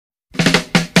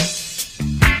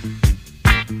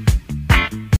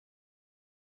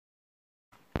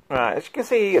Right, as you can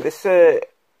see here, this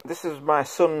is my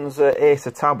son's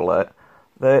Acer tablet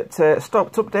that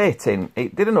stopped updating.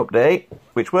 It did an update,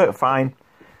 which worked fine,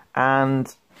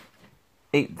 and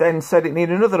it then said it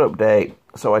needed another update.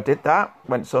 So I did that,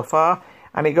 went so far,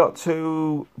 and it got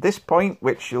to this point,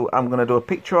 which I'm going to do a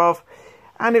picture of,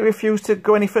 and it refused to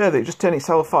go any further. It just turned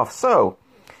itself off. So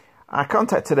I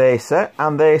contacted Acer,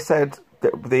 and they said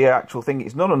that the actual thing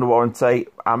is not under warranty.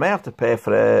 I may have to pay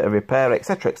for a repair,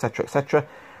 etc, etc, etc.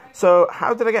 So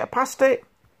how did I get past it?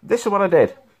 This is what I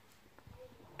did.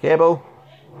 Cable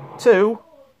to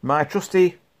my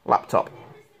trusty laptop.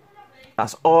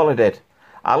 That's all I did.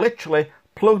 I literally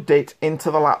plugged it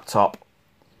into the laptop.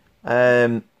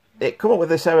 It come up with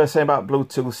this error saying about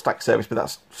Bluetooth stack service, but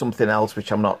that's something else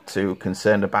which I'm not too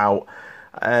concerned about.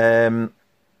 But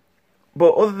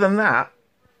other than that,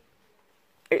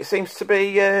 it seems to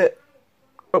be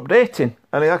updating.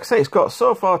 And like I say, it's got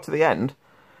so far to the end.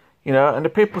 You know, and the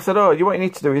people said, oh, what you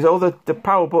need to do is hold the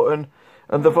power button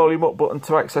and the volume up button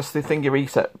to access the thingy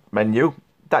reset menu.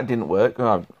 That didn't work.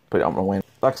 Oh, I put it on the wrong way.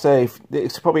 Like I say,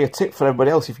 it's probably a tip for everybody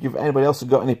else. If anybody else has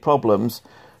got any problems,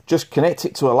 just connect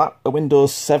it to a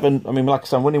Windows 7. I mean, like I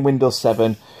said, I'm running Windows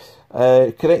 7.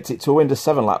 Connect it to a Windows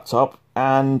 7 laptop,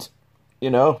 and, you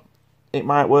know, it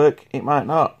might work, it might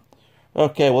not.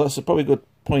 Okay, well, that's a probably good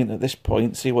point at this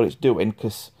point. See what it's doing,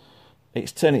 because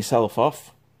it's turned itself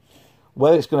off.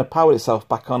 Whether it's going to power itself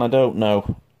back on, I don't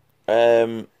know.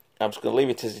 I'm just going to leave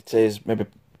it as it is. Maybe.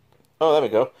 Oh, there we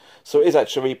go. So it is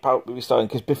actually restarting.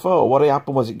 Because before, what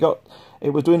happened was it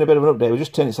was doing a bit of an update. It was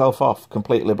just turned itself off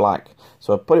completely black.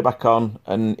 So I put it back on,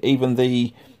 and even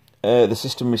the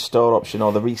system restore option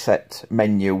or the reset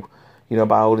menu, you know,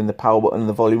 by holding the power button and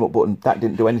the volume up button, that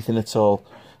didn't do anything at all.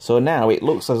 So now it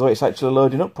looks as though it's actually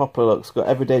loading up properly. It's got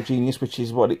Everyday Genius, which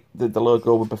is what the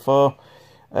logo was before.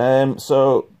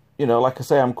 So, you know, like I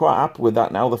say, I'm quite happy with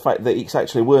that now. The fact that it's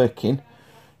actually working,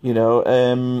 you know,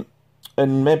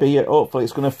 and maybe hopefully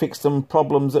it's going to fix some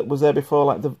problems that was there before,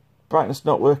 like the brightness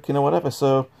not working or whatever.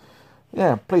 So,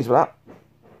 yeah, pleased with that.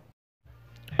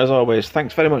 As always,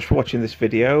 thanks very much for watching this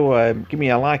video. Give me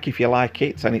a like if you like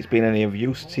it and it's been any of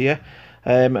use to you.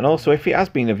 And also, if it has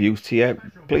been of use to you,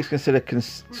 please consider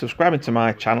subscribing to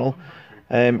my channel.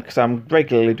 Because I'm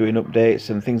regularly doing updates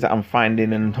and things that I'm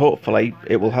finding, and hopefully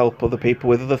it will help other people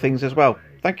with other things as well.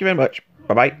 Thank you very much.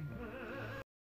 Bye-bye.